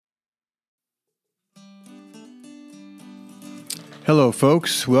Hello,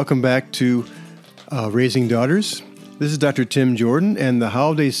 folks. Welcome back to Raising Daughters. This is Dr. Tim Jordan, and the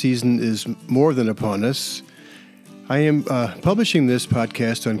holiday season is more than upon us. I am publishing this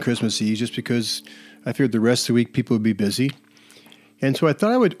podcast on Christmas Eve just because I figured the rest of the week people would be busy. And so I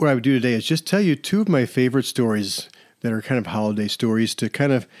thought what I would do today is just tell you two of my favorite stories that are kind of holiday stories to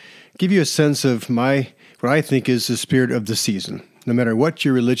kind of give you a sense of what I think is the spirit of the season. No matter what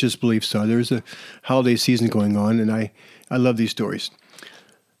your religious beliefs are, there's a holiday season going on, and I love these stories.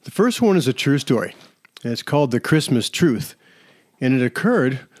 The first one is a true story, and it's called The Christmas Truth, and it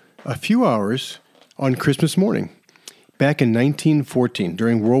occurred a few hours on Christmas morning back in 1914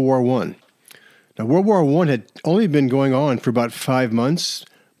 during World War I. Now, World War I had only been going on for about 5 months,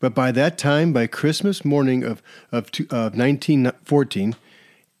 but by that time, by Christmas morning of 1914,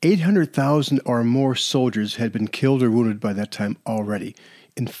 800,000 or more soldiers had been killed or wounded by that time already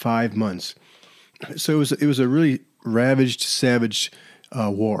in 5 months. So it was a really ravaged, savage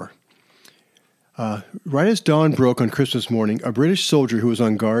war. Right as dawn broke on Christmas morning, a British soldier who was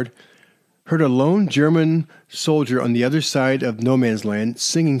on guard heard a lone German soldier on the other side of no man's land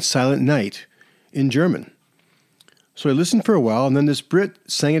singing Silent Night in German. So he listened for a while, and then this Brit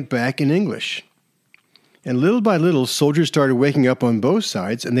sang it back in English. And little by little, soldiers started waking up on both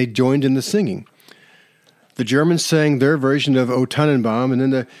sides, and they joined in the singing. The Germans sang their version of O Tannenbaum, and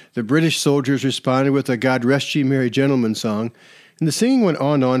then the British soldiers responded with a God Rest Ye Merry Gentlemen song. And the singing went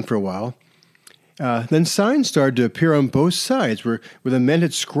on for a while. Then signs started to appear on both sides where the men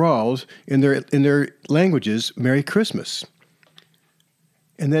had scrawled in their languages, Merry Christmas.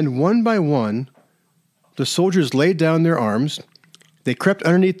 And then one by one, the soldiers laid down their arms. They crept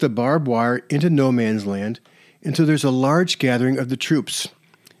underneath the barbed wire into no man's land until there's a large gathering of the troops.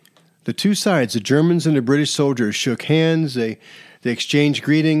 The two sides, the Germans and the British soldiers, shook hands. They exchanged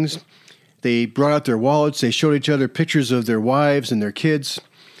greetings. They brought out their wallets. They showed each other pictures of their wives and their kids.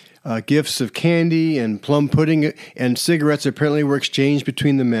 Gifts of candy and plum pudding and cigarettes apparently were exchanged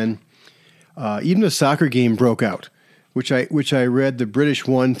between the men. Even a soccer game broke out, which I read the British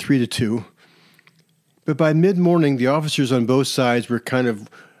won 3-2. But by mid-morning, the officers on both sides were kind of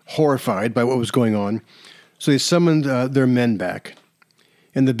horrified by what was going on, so they summoned their men back,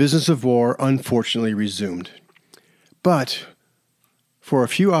 and the business of war unfortunately resumed. But for a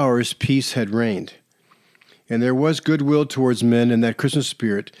few hours, peace had reigned, and there was goodwill towards men and that Christmas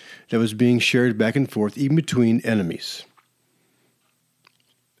spirit that was being shared back and forth, even between enemies.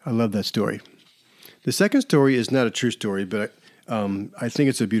 I love that story. The second story is not a true story, but I think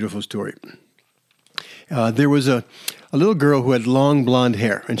it's a beautiful story. There was a little girl who had long blonde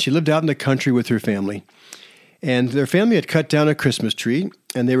hair, and she lived out in the country with her family. And their family had cut down a Christmas tree,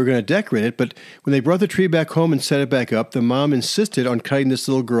 and they were going to decorate it, but when they brought the tree back home and set it back up, the mom insisted on cutting this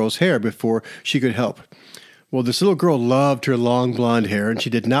little girl's hair before she could help. Well, this little girl loved her long blonde hair, and she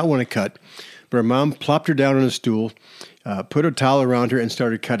did not want to cut, but her mom plopped her down on a stool, put a towel around her, and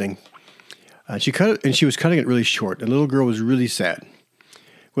started cutting. She cut it, and she was cutting it really short. The little girl was really sad.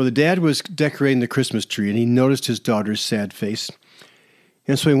 Well, the dad was decorating the Christmas tree, and he noticed his daughter's sad face.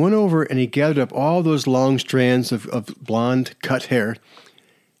 And so he went over and he gathered up all those long strands of blonde cut hair,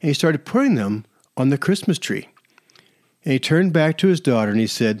 and he started putting them on the Christmas tree. And he turned back to his daughter and he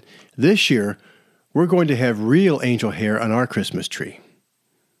said, "This year, we're going to have real angel hair on our Christmas tree."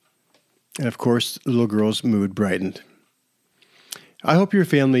 And of course, the little girl's mood brightened. I hope your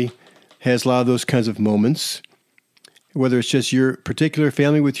family has a lot of those kinds of moments, whether it's just your particular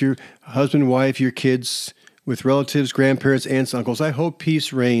family with your husband, wife, your kids, with relatives, grandparents, aunts, uncles. I hope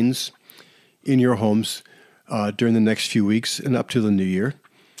peace reigns in your homes during the next few weeks and up to the new year.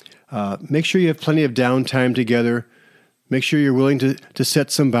 Make sure you have plenty of downtime together. Make sure you're willing to set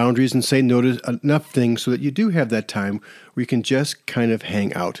some boundaries and say no to enough things so that you do have that time where you can just kind of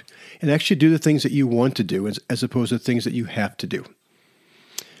hang out and actually do the things that you want to do as opposed to things that you have to do.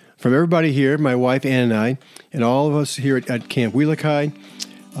 From everybody here, my wife Ann and I, and all of us here at Camp Weelakai,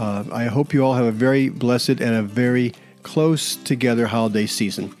 I hope you all have a very blessed and a very close together holiday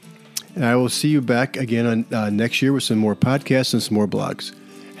season. And I will see you back again on next year with some more podcasts and some more blogs.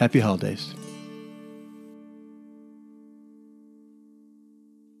 Happy holidays.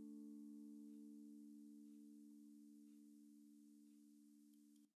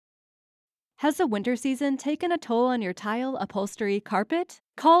 Has the winter season taken a toll on your tile, upholstery, carpet?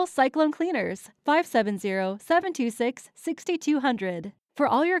 Call Cyclone Cleaners, 570-726-6200. For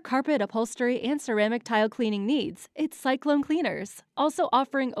all your carpet, upholstery, and ceramic tile cleaning needs, it's Cyclone Cleaners, also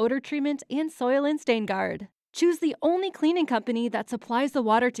offering odor treatment and soil and stain guard. Choose the only cleaning company that supplies the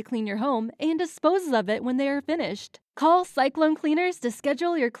water to clean your home and disposes of it when they are finished. Call Cyclone Cleaners to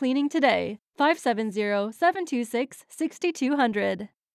schedule your cleaning today. 570-726-6200.